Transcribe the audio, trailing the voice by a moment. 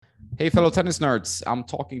Hey, fellow tennis nerds. I'm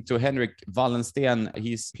talking to Henrik Wallensten.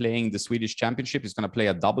 He's playing the Swedish Championship. He's going to play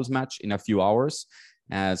a doubles match in a few hours.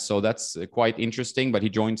 So that's quite interesting. But he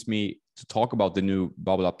joins me to talk about the new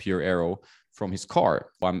Babolat Pure Aero from his car.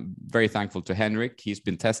 I'm very thankful to Henrik. He's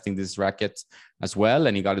been testing this racket as well,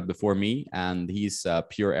 and he got it before me. And he's a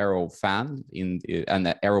Pure Aero fan and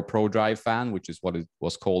an Aero Pro Drive fan, which is what it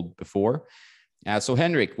was called before. So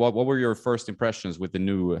Henrik, what were your first impressions with the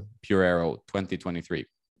new Pure Aero 2023?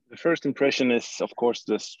 The first impression is, of course,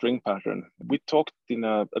 the string pattern. We talked in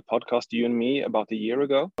a podcast, you and me, about a year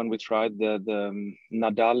ago when we tried the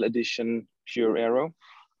Nadal edition Pure Aero.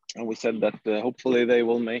 And we said that hopefully they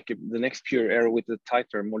will make the next Pure Aero with a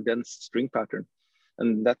tighter, more dense string pattern.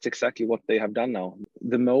 And that's exactly what they have done now.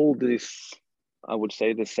 The mold is, I would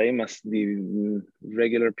say, the same as the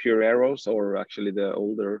regular Pure Aeros, or actually the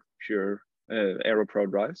older Pure Aero Pro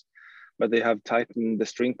drives. But they have tightened the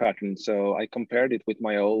string pattern. So I compared it with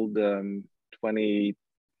my old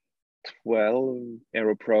 2012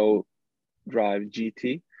 Aero Pro Drive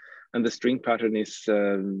GT. And the string pattern is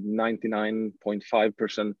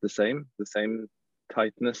 99.5% the same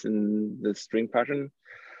tightness in the string pattern.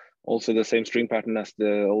 Also the same string pattern as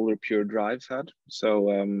the older Pure drives had.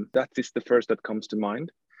 So that is the first that comes to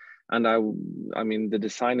mind. And I mean, the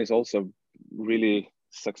design is also really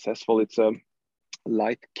successful. It's a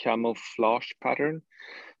light camouflage pattern.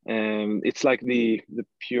 It's like the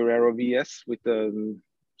Pure Aero VS with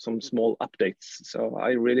some small updates. So I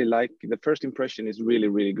really like, the first impression is really,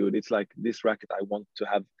 really good. It's like this racket I want to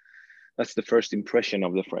have. That's the first impression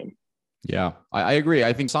of the frame. Yeah, I agree.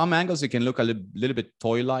 I think some angles it can look a little bit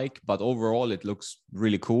toy-like, but overall it looks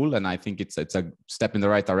really cool. And I think it's a step in the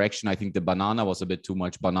right direction. I think the banana was a bit too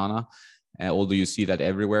much banana, although you see that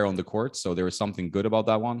everywhere on the court. So there was something good about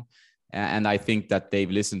that one. And I think that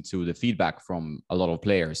they've listened to the feedback from a lot of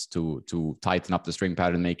players to tighten up the string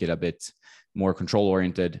pattern, make it a bit more control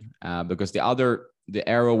oriented. Because the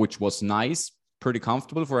Aero, which was nice, pretty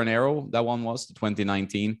comfortable for an Aero, that one was the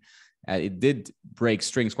 2019. It did break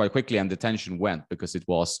strings quite quickly, and the tension went because it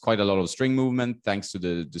was quite a lot of string movement thanks to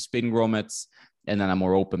the spin grommets and then a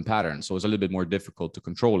more open pattern. So it's a little bit more difficult to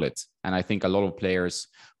control it. And I think a lot of players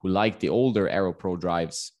who like the older Aero Pro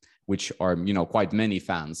drives, which are, quite many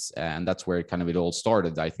fans, and that's where it all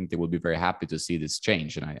started. I think they will be very happy to see this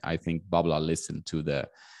change. And I think Babolat listened to the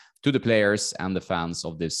players and the fans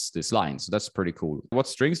of this line. So that's pretty cool. What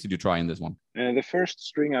strings did you try in this one? The first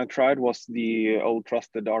string I tried was the old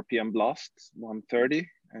trusted RPM Blast 130,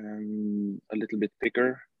 a little bit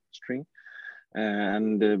thicker string.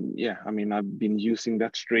 And I've been using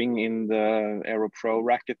that string in the Aero Pro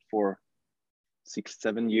racket for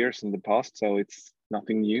 6-7 years in the past, so it's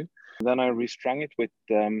nothing new. Then I restrung it with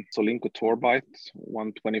Solinco Torbite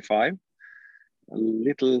 125, a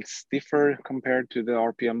little stiffer compared to the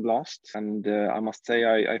RPM Blast. And I must say,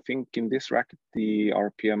 I think in this racket, the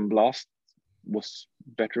RPM Blast was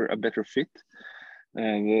a better fit.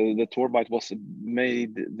 And the Torbite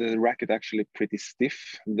made the racket actually pretty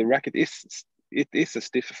stiff. The racket is a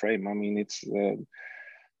stiff frame. I mean, it's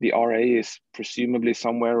the RA is presumably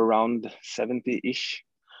somewhere around 70-ish.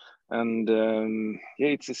 And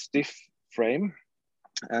it's a stiff frame,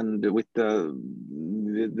 and with the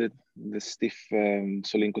stiff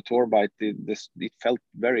Solinco Torbite, it felt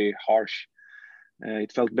very harsh.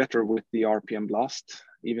 It felt better with the RPM Blast,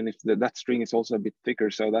 even if that string is also a bit thicker,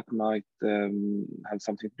 so that might have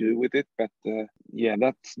something to do with it. But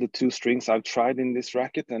that's the two strings I've tried in this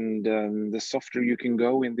racket, and the softer you can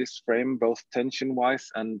go in this frame, both tension-wise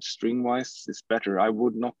and string-wise, is better. I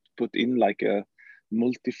would not put in like a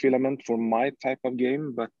multi-filament for my type of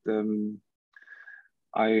game, but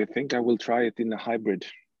I think I will try it in a hybrid,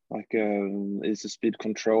 like it's a speed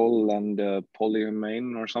control and a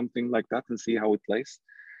polyamine or something like that, and see how it plays.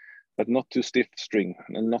 But not too stiff string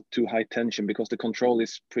and not too high tension, because the control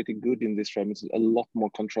is pretty good in this frame. It's a lot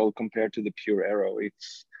more control compared to the Pure Aero.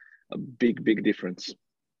 It's a big difference.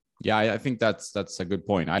 Yeah, I think that's a good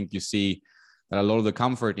point. I think you see that a lot of the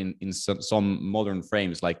comfort in some modern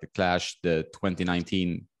frames, like the Clash, the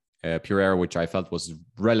 2019 Pure Aero, which I felt was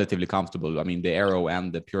relatively comfortable. I mean, the Aero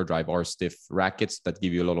and the Pure Drive are stiff rackets that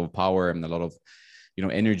give you a lot of power and a lot of,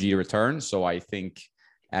 energy return. So I think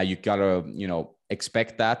you gotta,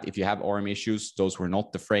 expect that. If you have arm issues, those were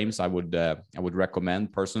not the frames I would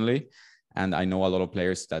recommend personally. And I know a lot of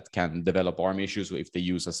players that can develop arm issues if they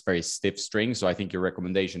use a very stiff string. So I think your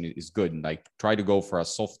recommendation is good. Like, try to go for a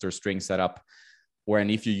softer string setup, and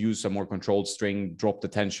if you use a more controlled string, drop the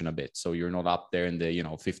tension a bit. So you're not up there in the,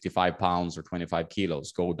 55 pounds or 25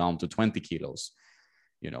 kilos, go down to 20 kilos,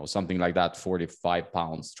 something like that, 45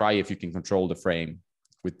 pounds. Try if you can control the frame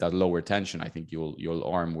with that lower tension, I think your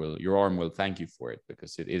arm will thank you for it,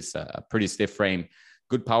 because it is a pretty stiff frame,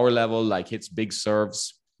 good power level, like hits big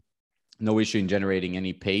serves, no issue in generating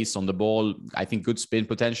any pace on the ball. I think good spin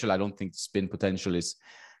potential. I don't think the spin potential is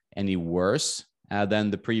any worse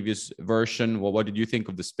than the previous version. Well, what did you think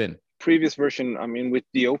of the spin? Previous version, I mean, with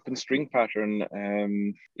the open string pattern,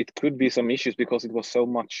 it could be some issues because it was so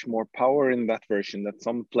much more power in that version that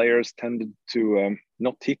some players tended to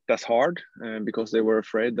not hit as hard because they were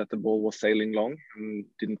afraid that the ball was sailing long and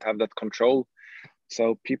didn't have that control.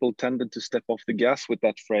 So people tended to step off the gas with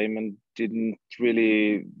that frame and didn't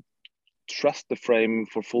really trust the frame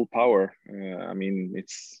for full power. I mean,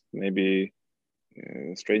 it's maybe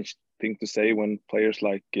a strange thing to say when players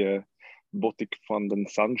like Botic van den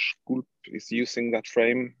Zandschulp is using that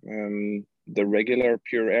frame, the regular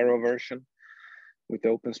pure aero version with the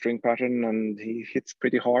open string pattern, and he hits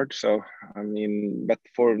pretty hard. So, I mean, but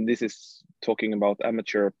this is talking about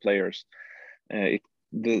amateur players.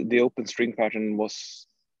 The open string pattern was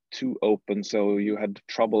too open, so you had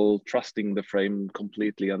trouble trusting the frame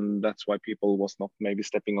completely, and that's why people was not maybe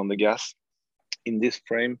stepping on the gas. In this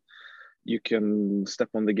frame, you can step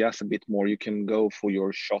on the gas a bit more. You can go for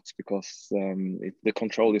your shots because the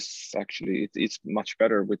control is actually it's much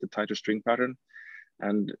better with the tighter string pattern.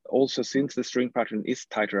 And also, since the string pattern is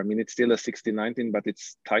tighter, I mean, it's still a 60-19, but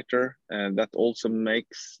it's tighter, and that also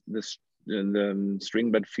makes the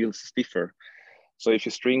string bed feel stiffer. So if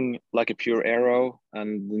you string like a pure aero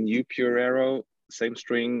and the new pure aero, same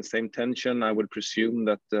string, same tension, I would presume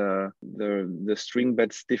that the string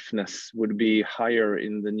bed stiffness would be higher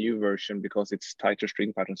in the new version because it's tighter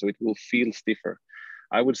string pattern, so it will feel stiffer.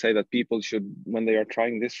 I would say that people should, when they are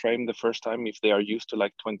trying this frame the first time, if they are used to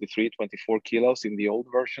like 23, 24 kilos in the old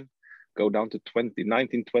version, go down to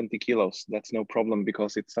 19, 20 kilos. That's no problem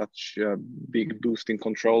because it's such a big boost in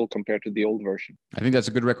control compared to the old version. I think that's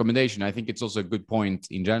a good recommendation. I think it's also a good point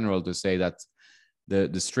in general to say that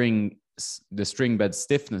the string bed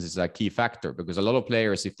stiffness is a key factor, because a lot of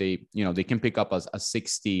players, if they can pick up a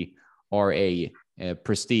 60 RA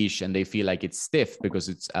Prestige and they feel like it's stiff because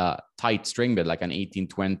it's a tight string bed, like an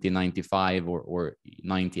 1820 95 or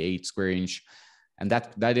 98 square inch, and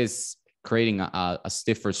that is creating a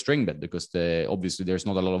stiffer string bed, because obviously there's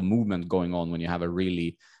not a lot of movement going on when you have a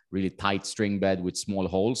really tight string bed with small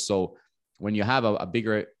holes. So when you have a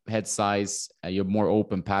bigger head size, you have more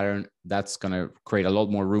open pattern, that's going to create a lot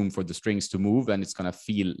more room for the strings to move, and it's going to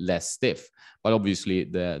feel less stiff. But obviously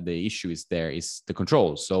the issue is the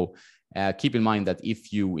control. So keep in mind that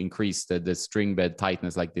if you increase the string bed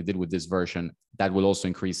tightness like they did with this version, that will also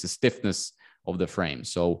increase the stiffness of the frame.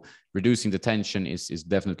 So reducing the tension is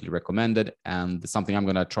definitely recommended, and something I'm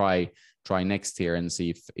going to try next here and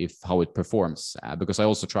see if how it performs, because I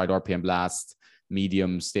also tried RPM Blast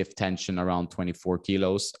medium stiff tension around 24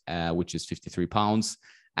 kilos, which is 53 pounds.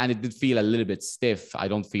 And it did feel a little bit stiff. I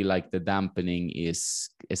don't feel like the dampening is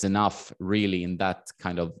enough really in that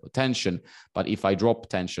kind of tension. But if I drop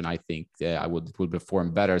tension, I think it would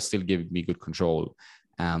perform better, still give me good control,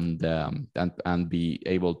 and be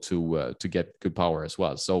able to get good power as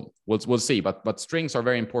well. So we'll see. But strings are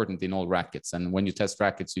very important in all rackets. And when you test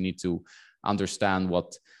rackets, you need to understand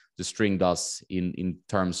what the string does in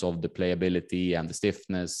terms of the playability and the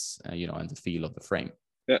stiffness, and the feel of the frame.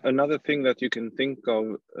 Another thing that you can think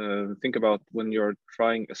about when you're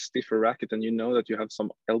trying a stiffer racket and you know that you have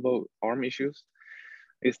some elbow arm issues,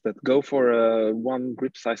 is that go for one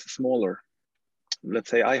grip size smaller.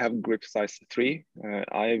 Let's say I have grip size 3,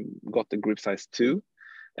 I got the grip size 2,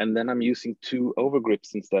 and then I'm using 2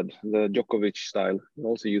 overgrips instead. The Djokovic style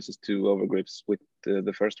also uses 2 overgrips, with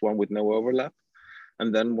the first one with no overlap,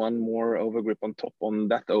 and then one more overgrip on top on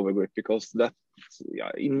that overgrip, because that,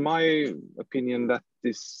 in my opinion, that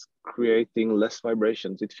is creating less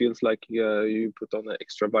vibrations. It feels like you put on an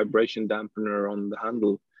extra vibration dampener on the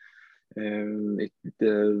handle, and it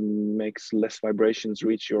makes less vibrations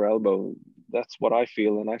reach your elbow. That's what I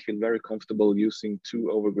feel, and I feel very comfortable using 2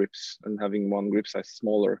 overgrips and having one grip size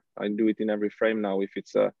smaller. I do it in every frame now if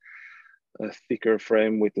it's a thicker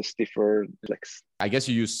frame with a stiffer flex. I guess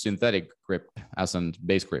you use synthetic grip as a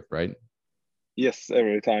base grip, right? Yes,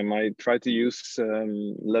 every time. I try to use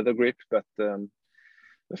leather grip, but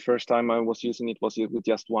the first time I was using it was with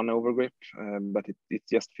just one overgrip, but it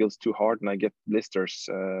just feels too hard and I get blisters.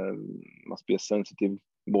 Must be a sensitive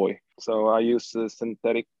boy. So I use a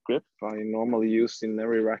synthetic grip. I normally use in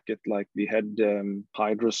every racket like the Head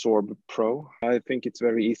Hydrosorb Pro. I think it's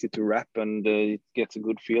very easy to wrap, and it gets a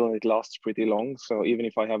good feel and it lasts pretty long. So even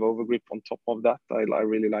if I have overgrip on top of that, I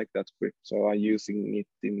really like that grip. So I'm using it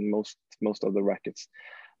in most of the rackets.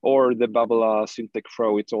 or the Babolat Syntec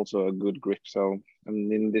Pro. It's also a good grip. So,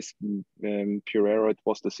 and in this Pure Aero, it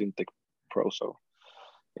was the Syntec Pro. So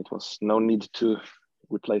it was no need to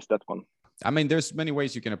replace that one. I mean, there's many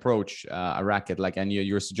ways you can approach a racket. Like, and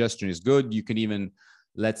your suggestion is good. You can even,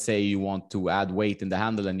 let's say you want to add weight in the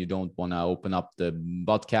handle and you don't want to open up the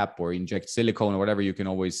butt cap or inject silicone or whatever. You can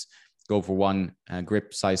always go for one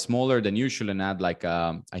grip size smaller than usual and add like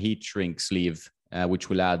a heat shrink sleeve, which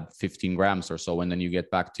will add 15 grams or so. And then you get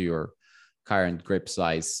back to your current grip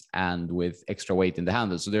size and with extra weight in the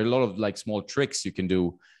handle. So there are a lot of like small tricks you can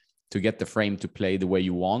do to get the frame to play the way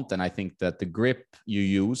you want. And I think that the grip you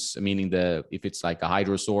use, meaning if it's like a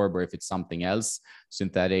Hydrosorb or if it's something else,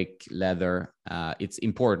 synthetic, leather, it's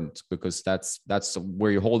important because that's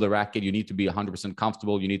where you hold the racket. You need to be 100%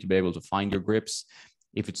 comfortable. You need to be able to find your grips.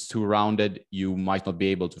 If it's too rounded, you might not be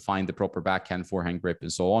able to find the proper backhand, forehand grip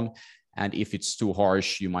and so on. And if it's too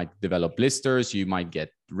harsh, you might develop blisters, you might get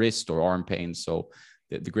wrist or arm pain. So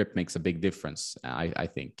the grip makes a big difference, I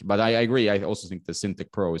think. But I agree. I also think the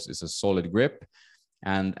Syntec Pro is a solid grip,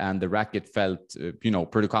 and the racket felt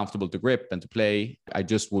pretty comfortable to grip and to play. I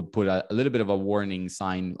just would put a little bit of a warning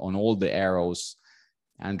sign on all the arrows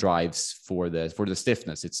and drives for the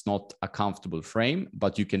stiffness. It's not a comfortable frame,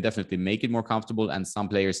 but you can definitely make it more comfortable. And some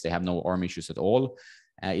players, they have no arm issues at all.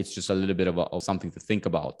 It's just a little bit of something to think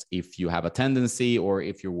about if you have a tendency or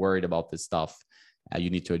if you're worried about this stuff.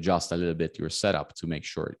 You need to adjust a little bit your setup to make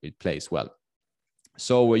sure it plays well.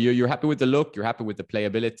 So you're happy with the look, you're happy with the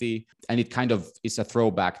playability, and it kind of is a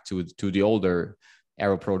throwback to the older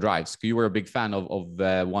Aero Pro drives. You were a big fan of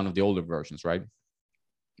one of the older versions, right?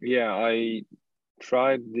 Yeah, I've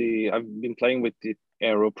been playing with the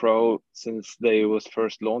Aero Pro since they was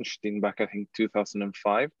first launched in back, I think,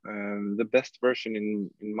 2005. The best version,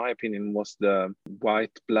 in my opinion, was the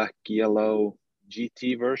white, black, yellow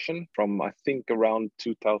GT version from, I think, around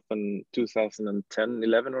 2010,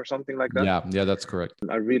 11 or something like that. Yeah, that's correct.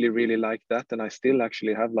 I really, really like that. And I still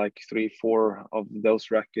actually have like 3-4 of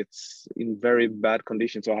those rackets in very bad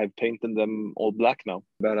condition. So I've painted them all black now,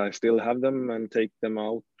 but I still have them and take them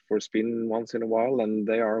out for spin once in a while. And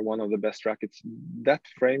they are one of the best rackets. That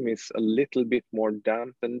frame is a little bit more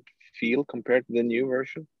dampened feel compared to the new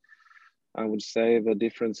version. I would say the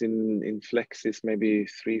difference in flex is maybe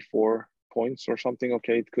 3-4 points or something.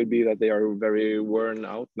 Okay, it could be that they are very worn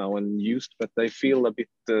out now and used, but they feel a bit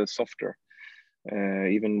softer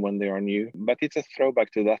even when they are new. But it's a throwback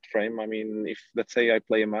to that frame. I mean, if let's say I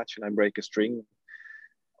play a match and I break a string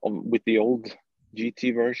with the old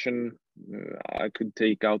GT version, I could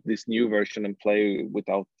take out this new version and play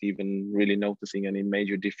without even really noticing any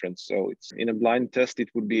major difference. So it's in a blind test, it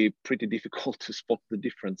would be pretty difficult to spot the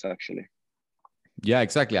difference actually. Yeah,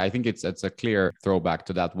 exactly. I think it's a clear throwback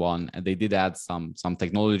to that one. And they did add some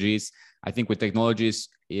technologies. I think with technologies,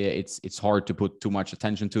 it's hard to put too much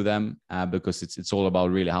attention to them because it's all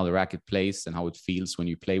about really how the racket plays and how it feels when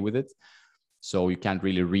you play with it. So you can't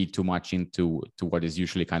really read too much into what is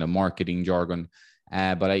usually kind of marketing jargon.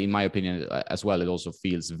 But in my opinion, as well, it also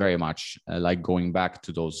feels very much like going back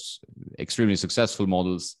to those extremely successful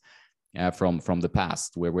models from the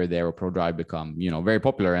past where the Aero Pro drive become very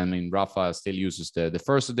popular. I mean, Rafa still uses the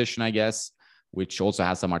first edition, I guess, which also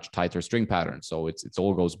has a much tighter string pattern. So it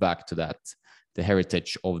all goes back to that, the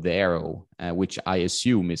heritage of the Aero, which I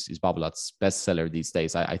assume is Babolat's bestseller these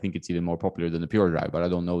days. I think it's even more popular than the Pure Drive, but I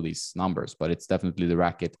don't know these numbers. But it's definitely the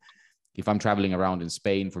racket. If I'm traveling around in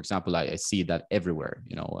Spain, for example, I see that everywhere.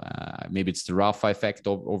 Maybe it's the Rafa effect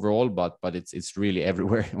overall, but it's really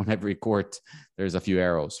everywhere. On every court, there's a few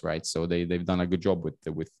Aeros, right? So they've done a good job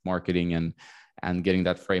with marketing and getting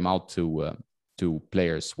that frame out to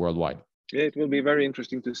players worldwide. Yeah, it will be very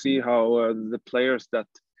interesting to see how the players that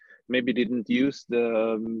maybe didn't use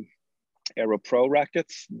the Aero Pro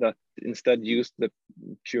rackets, that instead used the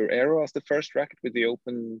Pure Aero as the first racket with the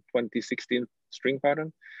Open 2016 string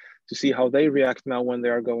pattern, to see how they react now when they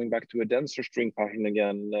are going back to a denser string pattern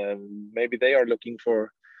again. Maybe they are looking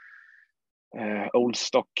for old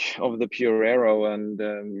stock of the Pure Aero, and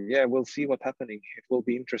we'll see what's happening. It will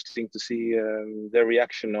be interesting to see the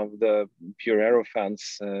reaction of the Pure Aero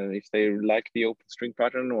fans, if they like the open string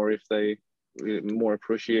pattern or if they more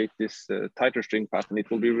appreciate this tighter string pattern.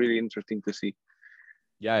 It will be really interesting to see.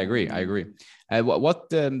 Yeah, I agree.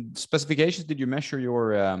 What specifications did you measure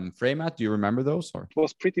your frame at? Do you remember those? Or? It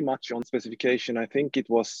was pretty much on specification. I think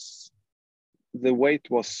the weight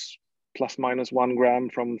was plus minus 1 gram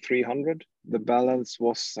from 300. The balance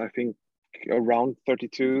was, I think, around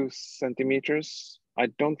 32 centimeters. I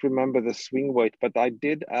don't remember the swing weight, but I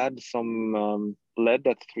did add some lead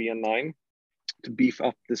at 3 and 9 to beef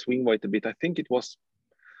up the swing weight a bit. I think it was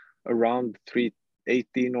around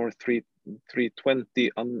 318 or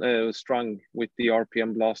 320 strung with the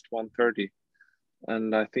RPM Blast 130,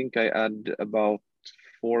 and I think I add about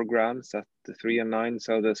 4 grams at the 3 and 9,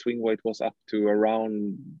 so the swing weight was up to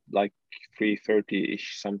around like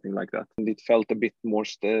 330-ish, something like that, and it felt a bit more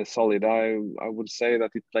solid. I would say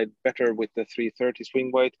that it played better with the 330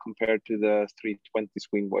 swing weight compared to the 320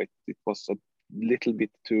 swing weight. It was a little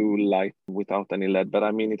bit too light without any lead, but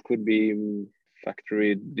I mean, it could be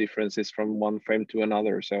factory differences from one frame to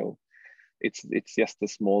another, so it's just a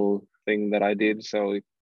small thing that I did, so it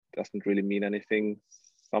doesn't really mean anything.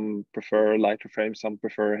 Some prefer lighter frame, some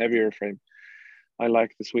prefer heavier frame. I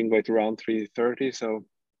like the swing weight around 330, so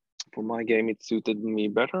for my game it suited me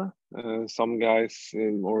better. Some guys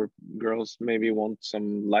or girls maybe want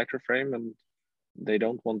some lighter frame and they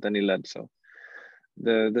don't want any lead, so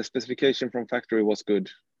the specification from factory was good.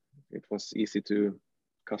 It was easy to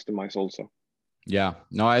customize also. Yeah,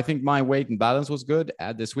 no, I think my weight and balance was good.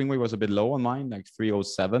 The swing weight was a bit low on mine, like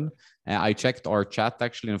 307. I checked our chat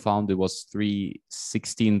actually and found it was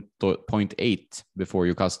 316.8 before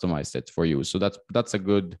you customized it for you. So that's a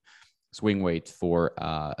good swing weight for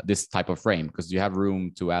this type of frame, because you have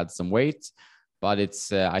room to add some weight. But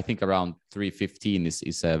it's I think around 315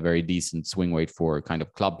 is a very decent swing weight for kind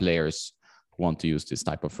of club players who want to use this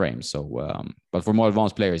type of frame. So, but for more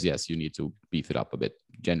advanced players, yes, you need to beef it up a bit.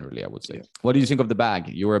 Generally, I would say. Yeah. What do you think of the bag?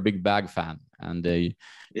 You were a big bag fan, and you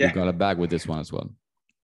got a bag with this one as well.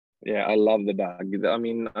 Yeah, I love the bag. I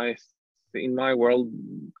mean, in my world,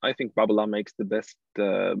 I think Babolat makes the best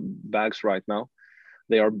bags right now.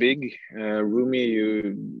 They are big,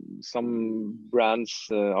 roomy. Some brands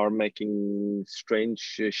are making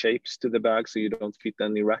strange shapes to the bag, so you don't fit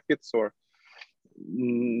any rackets or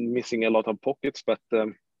missing a lot of pockets. But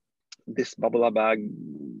this Babolat bag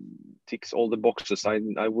ticks all the boxes.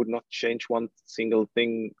 I would not change one single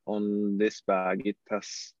thing on this bag. It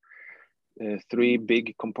has 3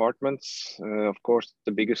 big compartments. Of course,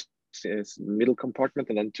 the biggest is middle compartment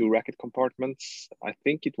and then 2 racket compartments. I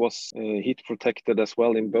think it was heat protected as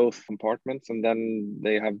well in both compartments, and then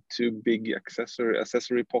they have 2 big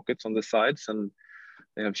accessory pockets on the sides, and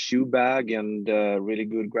they have shoe bag and really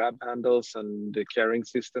good grab handles and the carrying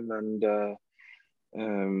system, and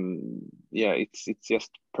yeah, it's just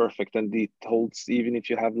perfect, and it holds even if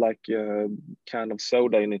you have like a can of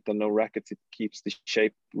soda in it and no rackets. It keeps the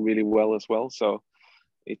shape really well as well. So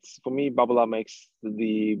it's, for me, Babolat makes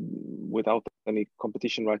the, without any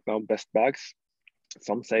competition right now, best bags.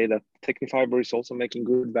 Some say that Tecnifibre is also making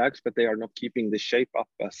good bags, but they are not keeping the shape up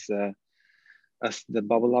as the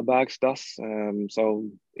Babolat bags does. So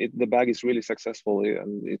the bag is really successful,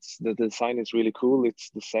 and the design is really cool.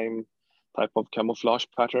 It's the same type of camouflage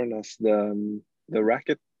pattern as the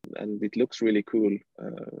racket, and it looks really cool.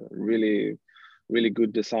 Really, really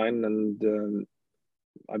good design, and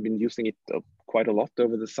I've been using it quite a lot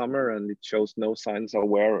over the summer, and it shows no signs of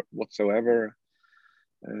wear whatsoever.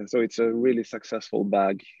 So it's a really successful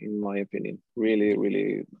bag, in my opinion. Really,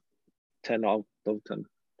 really 10 out of 10.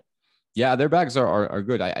 Yeah, their bags are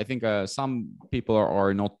good. I think some people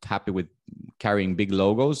are not happy with carrying big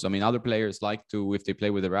logos. I mean, other players like to, if they play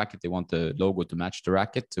with a racket, they want the logo to match the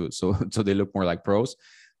racket so they look more like pros.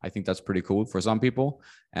 I think that's pretty cool for some people.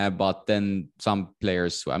 But then some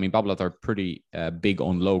players, I mean, Babolat are pretty big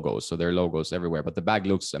on logos, so there are logos everywhere. But the bag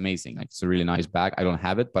looks amazing. Like, it's a really nice bag. I don't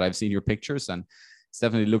have it, but I've seen your pictures, and it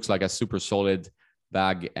definitely looks like a super solid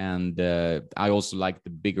bag. And I also like the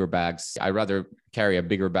bigger bags. I rather carry a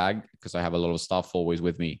bigger bag because I have a lot of stuff always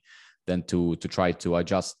with me than to try to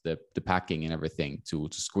adjust the packing and everything to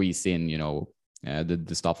squeeze in, you know,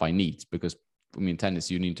 the stuff I need. Because I mean, tennis,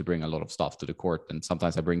 you need to bring a lot of stuff to the court, and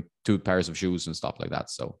sometimes I bring 2 pairs of shoes and stuff like that.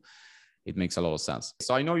 So it makes a lot of sense.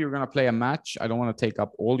 So I know you're going to play a match. I don't want to take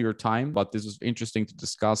up all your time, but this is interesting to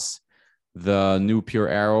discuss the new Pure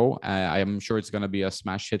Aero. I am sure it's going to be a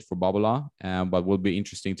smash hit for Babolat, but will be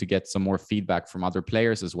interesting to get some more feedback from other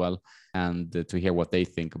players as well, and to hear what they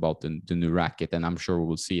think about the new racket. And I'm sure we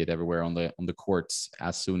will see it everywhere on the courts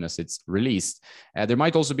as soon as it's released. There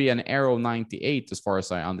might also be an Aero 98, as far as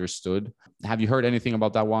I understood. Have you heard anything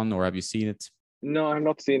about that one, or have you seen it? No, I've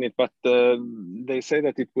not seen it, but they say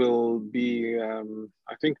that it will be,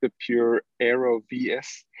 I think the Pure Aero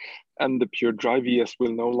VS and the Pure Drive VS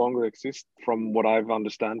will no longer exist, from what I've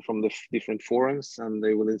understand from the different forums, and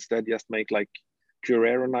they will instead just make like Pure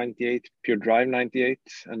Aero 98, Pure Drive 98,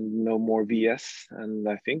 and no more VS. And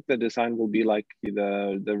I think the design will be like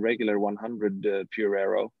the regular 100 Pure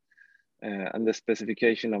Aero, and the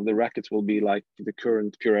specification of the rackets will be like the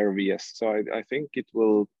current Pure Aero VS. So I think it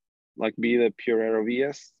will like be the Pure Aero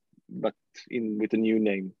VS, but with a new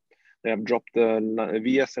name. They have dropped the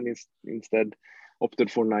VS and instead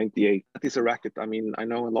opted for 98. That is a racket. I mean, I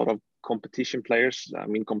know a lot of competition players. I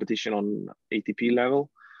mean, competition on ATP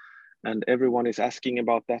level, and everyone is asking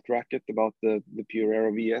about that racket, about the Pure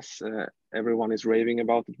Aero VS. Everyone is raving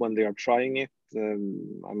about it when they are trying it.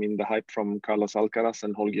 I mean, the hype from Carlos Alcaraz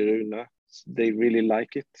and Holger Rune, they really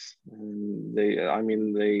like it.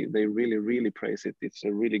 They really praise it. It's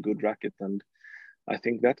a really good racket, and I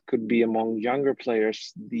think that could be among younger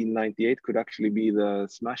players. The 98 could actually be the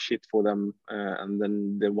smash hit for them, and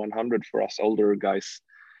then the 100 for us older guys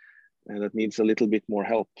that needs a little bit more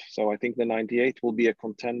help. So I think the 98 will be a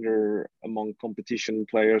contender among competition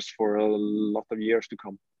players for a lot of years to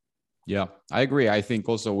come. Yeah, I agree. I think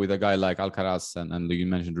also with a guy like Alcaraz and you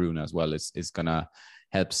mentioned Rune as well, it's gonna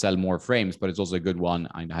help sell more frames, but it's also a good one.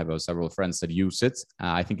 I have several friends that use it.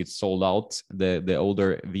 I think it's sold out, the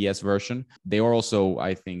older VS version. They are also,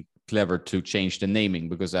 I think, clever to change the naming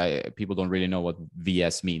because people don't really know what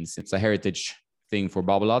VS means. It's a heritage thing for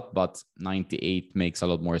Babolat, but 98 makes a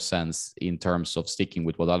lot more sense in terms of sticking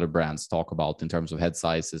with what other brands talk about in terms of head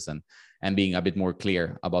sizes and being a bit more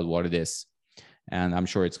clear about what it is. And I'm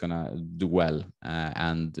sure it's going to do well.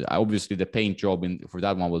 And obviously the paint job for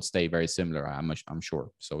that one will stay very similar, I'm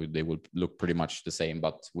sure. So they will look pretty much the same,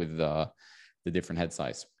 but with the different head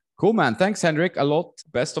size. Cool, man. Thanks, Henrik, a lot.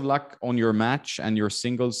 Best of luck on your match and your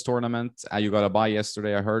singles tournament. You got a bye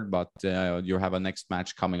yesterday, I heard, but you have a next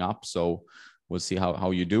match coming up. So we'll see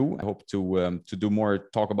how you do. I hope to do more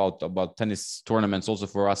talk about tennis tournaments also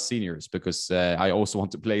for us seniors, because I also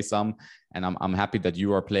want to play some, and I'm happy that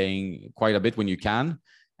you are playing quite a bit when you can,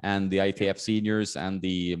 and the ITF seniors and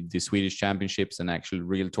the Swedish championships and actual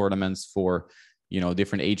real tournaments for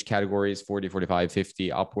different age categories, 40, 45,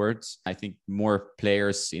 50 upwards. I think more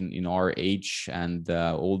players in our age and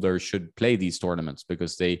older should play these tournaments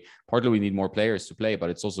because partly we need more players to play, but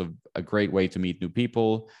it's also a great way to meet new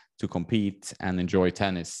people, to compete and enjoy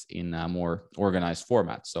tennis in a more organized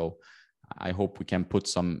format. So I hope we can put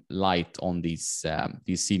some light on these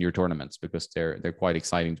senior tournaments because they're quite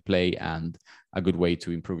exciting to play and a good way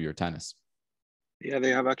to improve your tennis. Yeah,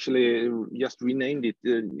 they have actually just renamed it.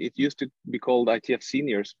 It used to be called ITF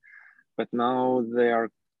Seniors, but now they are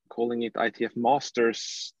calling it ITF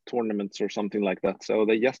Masters Tournaments or something like that. So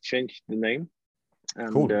they just changed the name,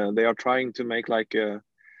 and cool. They are trying to make like a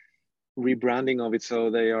rebranding of it.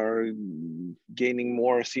 So they are gaining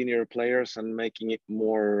more senior players and making it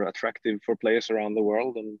more attractive for players around the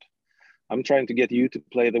world. And I'm trying to get you to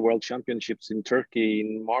play the World Championships in Turkey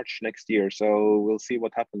in March next year. So we'll see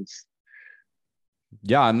what happens.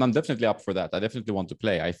 Yeah, I'm definitely up for that. I definitely want to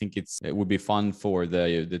play. I think it would be fun for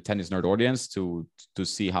the tennis nerd audience to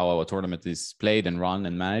see how a tournament is played and run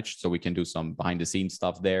and managed. So we can do some behind the scenes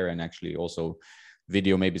stuff there and actually also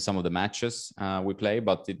video maybe some of the matches we play.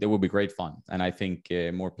 But it will be great fun. And I think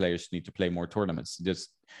more players need to play more tournaments.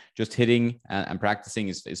 Just hitting and practicing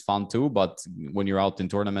is fun too. But when you're out in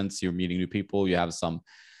tournaments, you're meeting new people. You have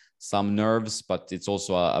some nerves, but it's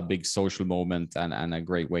also a big social moment and a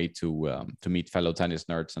great way to meet fellow tennis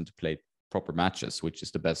nerds and to play proper matches, which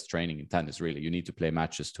is the best training in tennis, really. You need to play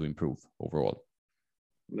matches to improve overall.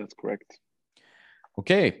 That's correct.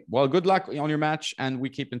 Okay, well, good luck on your match, and we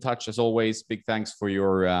keep in touch as always. Big thanks for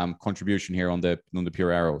your contribution here on the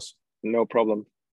Pure Arrows. No problem.